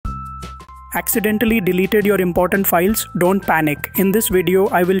Accidentally deleted your important files? Don't panic. In this video,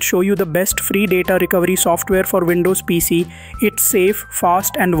 I will show you the best free data recovery software for Windows PC. It's safe,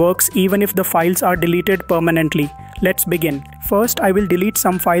 fast, and works even if the files are deleted permanently. Let's begin. First, I will delete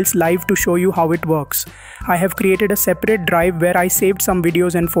some files live to show you how it works. I have created a separate drive where I saved some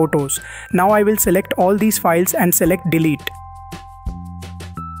videos and photos. Now I will select all these files and select delete.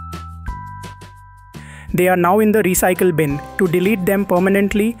 They are now in the recycle bin. To delete them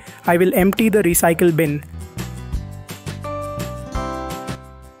permanently, I will empty the recycle bin.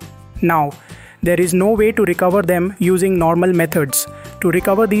 Now, there is no way to recover them using normal methods. To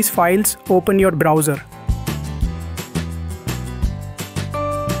recover these files, open your browser.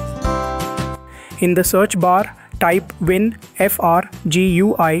 In the search bar, type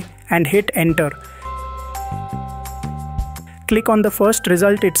WinfrGUI and hit enter. Click on the first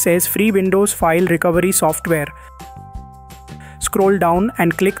result. It says Free Windows File Recovery Software. Scroll down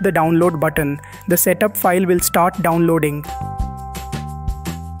and click the download button. The setup file will start downloading.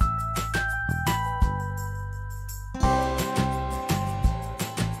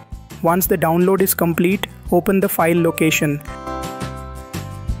 Once the download is complete, open the file location.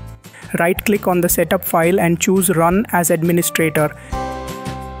 Right-click on the setup file and choose Run as Administrator.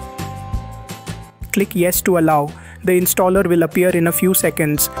 Click Yes to allow. The installer will appear in a few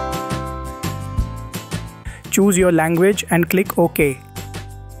seconds. Choose your language and click OK.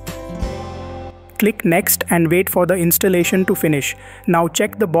 Click Next and wait for the installation to finish. Now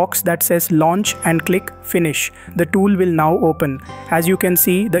check the box that says Launch and click Finish. The tool will now open. As you can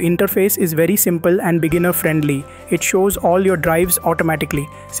see, the interface is very simple and beginner friendly. It shows all your drives automatically.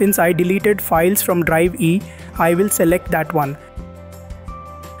 Since I deleted files from drive E, I will select that one.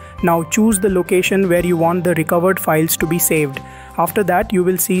 Now choose the location where you want the recovered files to be saved. After that, you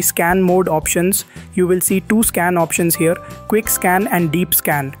will see scan mode options. You will see two scan options here, quick scan and deep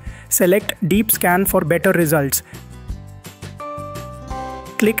scan. Select deep scan for better results.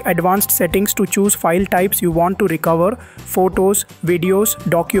 Click advanced settings to choose file types you want to recover, photos, videos,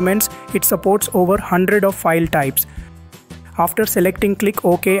 documents. It supports over 100 of file types. After selecting, click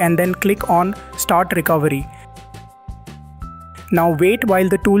OK and then click on Start Recovery. Now wait while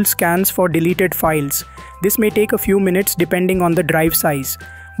the tool scans for deleted files. This may take a few minutes depending on the drive size.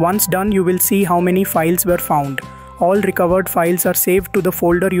 Once done, you will see how many files were found. All recovered files are saved to the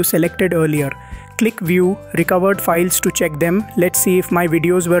folder you selected earlier. Click View Recovered Files to check them. Let's see if my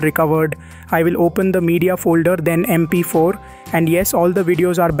videos were recovered. I will open the media folder, then MP4, and yes, all the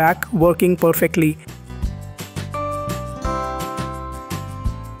videos are back, working perfectly.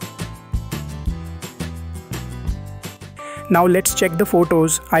 Now let's check the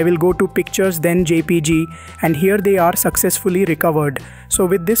photos. I will go to Pictures, then JPG, and here they are successfully recovered. So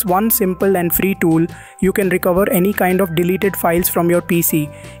with this one simple and free tool, you can recover any kind of deleted files from your PC,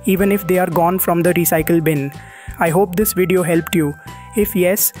 even if they are gone from the recycle bin. I hope this video helped you. If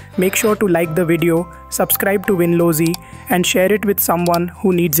yes, make sure to like the video, subscribe to Winlozy, and share it with someone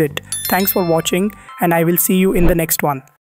who needs it. Thanks for watching, and I will see you in the next one.